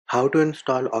How to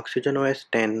install Oxygen OS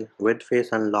 10 with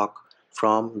Face Unlock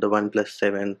from the OnePlus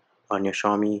 7 on your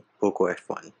Xiaomi Poco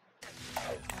F1.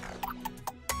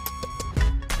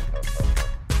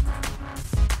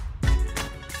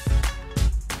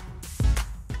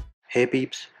 Hey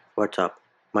peeps, what's up?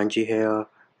 Munchie here,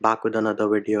 back with another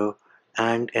video,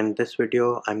 and in this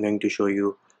video I'm going to show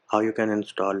you how you can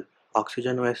install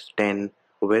Oxygen OS 10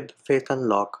 with Face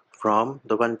Unlock from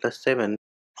the OnePlus 7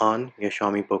 on your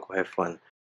Xiaomi Poco F1.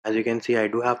 As you can see, I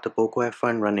do have the Poco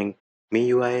F1 running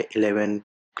MIUI 11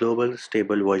 Global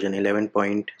Stable version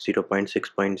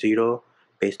 11.0.6.0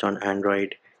 based on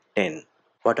Android 10.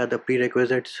 What are the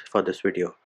prerequisites for this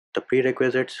video? The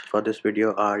prerequisites for this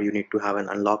video are you need to have an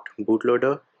unlocked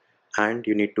bootloader and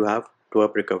you need to have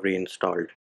Twrp Recovery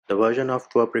installed. The version of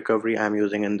Twrp Recovery I'm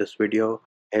using in this video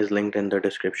is linked in the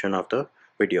description of the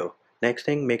video. Next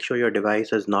thing, make sure your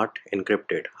device is not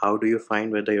encrypted. How do you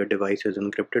find whether your device is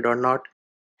encrypted or not?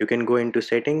 You can go into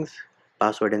settings,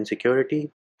 password and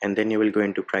security, and then you will go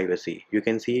into privacy. You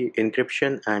can see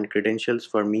encryption and credentials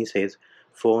for me says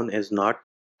phone is not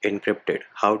encrypted.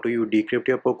 How do you decrypt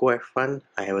your Poco F1?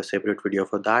 I have a separate video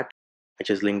for that, which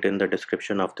is linked in the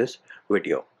description of this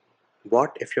video.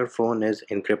 What if your phone is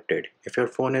encrypted? If your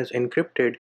phone is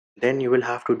encrypted, then you will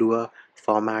have to do a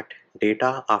format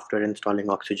data after installing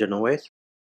Oxygen OS,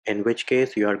 in which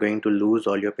case you are going to lose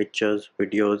all your pictures,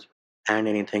 videos, and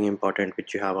anything important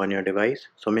which you have on your device.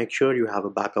 So make sure you have a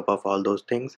backup of all those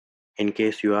things in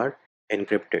case you are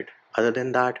encrypted. Other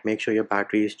than that, make sure your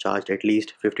battery is charged at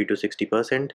least 50 to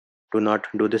 60%. Do not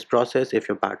do this process if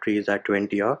your battery is at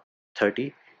 20 or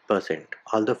 30%.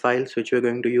 All the files which we're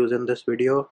going to use in this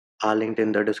video are linked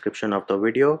in the description of the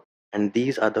video, and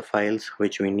these are the files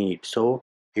which we need. So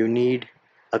you need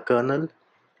a kernel,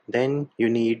 then you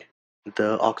need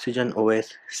the Oxygen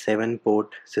OS 7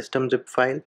 port system zip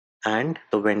file and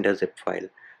the vendor zip file.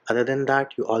 Other than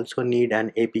that, you also need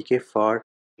an APK for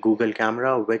Google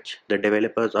Camera, which the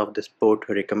developers of this port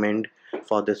recommend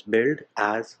for this build,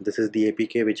 as this is the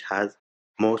APK which has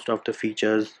most of the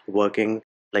features working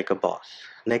like a boss.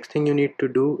 Next thing you need to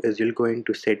do is you'll go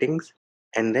into settings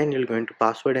and then you'll go into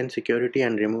password and security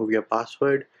and remove your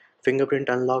password, fingerprint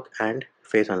unlock and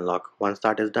face unlock. Once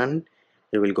that is done,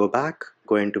 you will go back,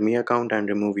 go into Mi account and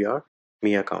remove your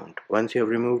Mi account. Once you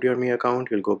have removed your Mi account,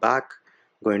 you'll go back,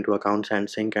 go into accounts and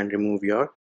sync and remove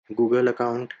your Google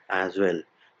account as well.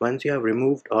 Once you have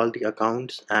removed all the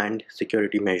accounts and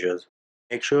security measures,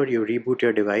 make sure you reboot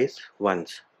your device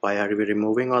once. Why are we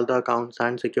removing all the accounts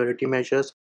and security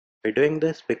measures? We're doing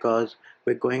this because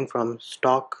we're going from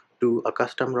stock to a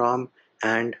custom ROM,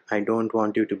 and I don't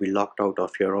want you to be locked out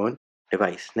of your own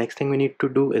device. Next thing we need to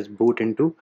do is boot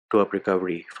into Twrp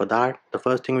Recovery. For that, the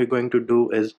first thing we're going to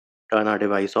do is turn our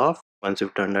device off. Once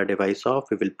we've turned our device off,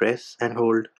 we will press and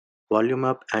hold volume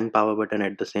up and power button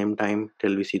at the same time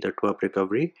till we see the Twrp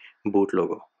Recovery boot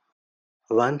logo.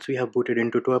 Once we have booted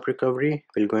into Twrp Recovery,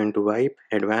 we'll go into Wipe,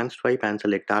 Advanced Wipe and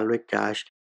select Dalvik, Cache,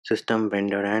 System,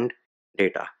 Vendor and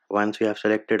Data. Once we have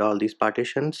selected all these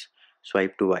partitions,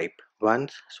 swipe to wipe.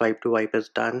 Once swipe to wipe is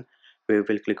done, we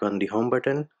will click on the home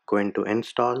button, go into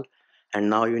install, and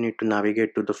now you need to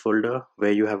navigate to the folder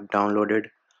where you have downloaded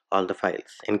all the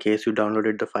files. In case you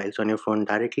downloaded the files on your phone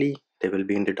directly, they will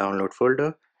be in the download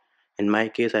folder. In my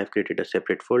case, I've created a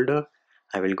separate folder.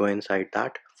 I will go inside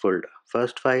that folder.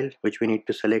 First file which we need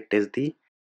to select is the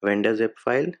vendor zip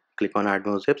file. Click on add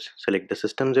more zips, select the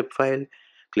system zip file,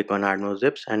 click on add more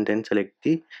zips, and then select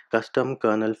the custom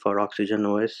kernel for Oxygen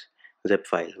OS zip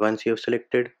file. Once you have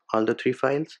selected all the three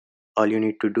files, all you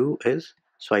need to do is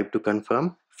swipe to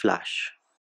confirm flash.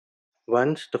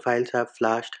 Once the files have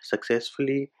flashed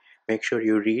successfully, make sure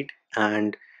you read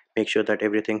and make sure that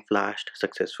everything flashed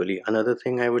successfully. Another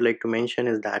thing I would like to mention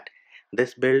is that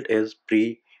this build is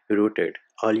pre-rooted.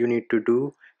 All you need to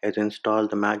do is install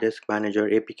the Magisk Manager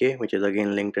APK, which is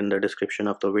again linked in the description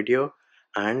of the video,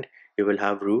 and you will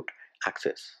have root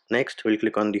access. Next, we'll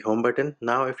click on the home button.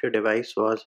 Now, if your device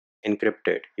was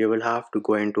encrypted, you will have to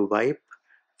go into wipe,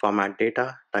 format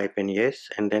data, type in yes,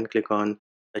 and then click on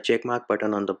the checkmark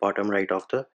button on the bottom right of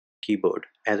the keyboard.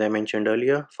 As I mentioned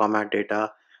earlier, format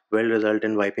data will result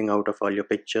in wiping out of all your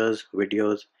pictures,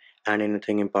 videos, and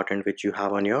anything important which you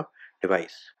have on your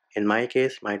device. In my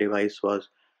case, my device was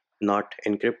not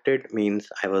encrypted, means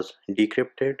I was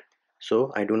decrypted,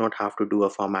 so I do not have to do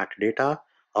a format data.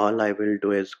 All I will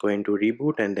do is go into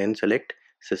reboot and then select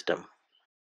system.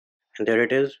 And there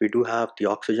it is, we do have the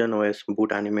Oxygen OS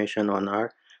boot animation on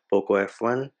our Poco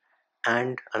F1.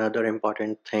 And another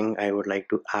important thing I would like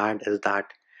to add is that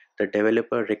the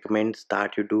developer recommends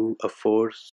that you do a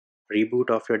force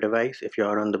reboot of your device if you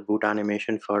are on the boot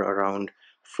animation for around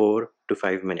 4 to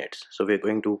 5 minutes. So we're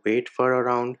going to wait for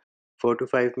around 4 to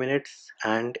 5 minutes,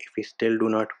 and if we still do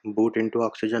not boot into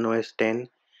Oxygen OS 10,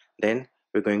 then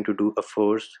we're going to do a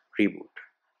force reboot.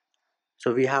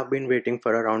 So we have been waiting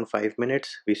for around 5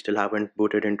 minutes. We still haven't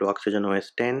booted into Oxygen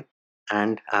OS 10,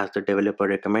 and as the developer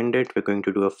recommended, we're going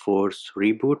to do a force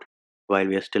reboot while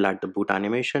we are still at the boot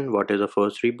animation. What is a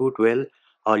force reboot? Well,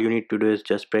 all you need to do is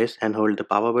just press and hold the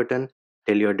power button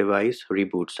till your device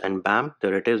reboots, and bam,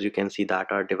 there it is. You can see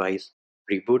that our device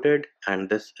rebooted, and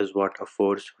this is what a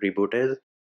force reboot is.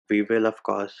 We will of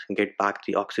course get back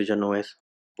the Oxygen OS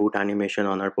boot animation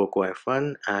on our Poco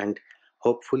F1, and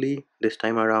hopefully this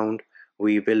time around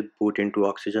we will boot into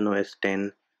Oxygen OS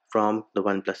 10 from the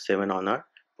OnePlus 7 on our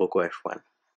Poco F1.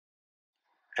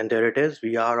 And there it is,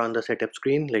 we are on the setup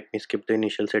screen. Let me skip the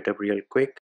initial setup real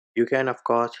quick. You can of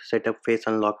course set up face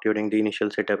unlock during the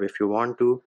initial setup if you want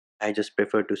to. I just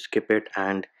prefer to skip it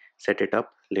and set it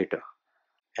up later.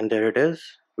 And there it is.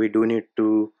 We do need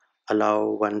to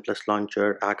allow OnePlus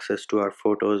Launcher access to our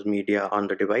photos media on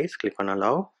the device. Click on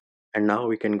allow, and now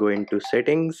we can go into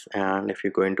settings, and if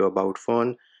you go into about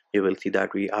phone, you will see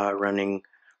that we are running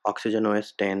Oxygen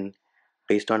OS 10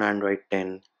 based on Android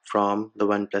 10 from the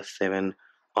OnePlus 7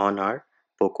 on our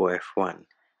Poco F1.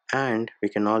 And we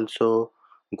can also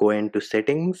go into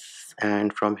settings,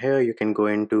 and from here you can go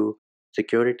into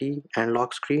security and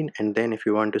lock screen, and then if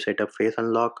you want to set up face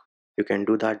unlock, you can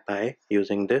do that by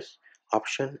using this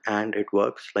option, and it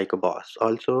works like a boss.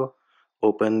 Also,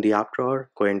 open the app drawer,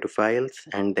 go into files,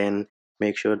 and then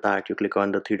make sure that you click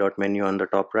on the three dot menu on the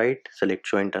top right, select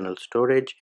show internal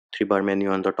storage, three bar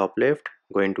menu on the top left,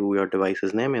 go into your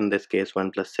device's name, in this case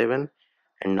OnePlus 7,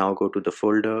 and now go to the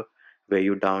folder where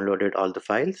you downloaded all the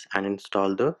files and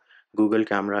install the Google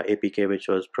Camera APK, which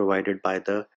was provided by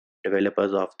the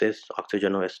developers of this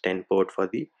Oxygen OS 10 port for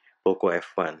the Poco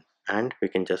F1. And we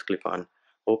can just click on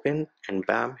open, and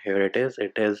bam, here it is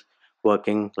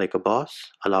working like a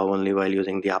boss. Allow only while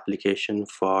using the application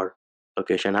for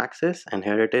location access, and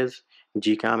here it is,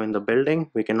 Gcam in the building.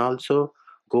 We can also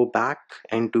go back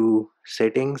into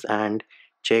settings and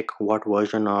check what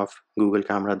version of Google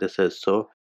Camera this is. So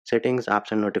settings,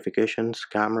 apps and notifications,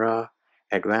 camera,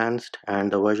 advanced,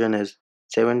 and the version is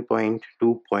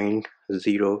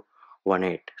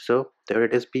 7.2.018. So there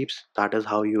it is, peeps. That is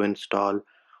how you install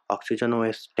Oxygen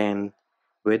OS 10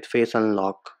 with face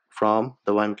unlock from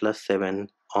the OnePlus 7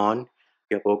 on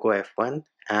your Poco F1.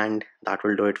 And that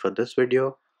will do it for this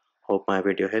video. Hope my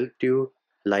video helped you.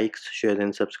 Likes, shares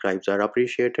and subscribes are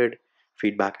appreciated.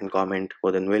 Feedback and comment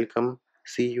more than welcome.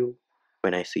 See you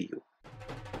when I see you.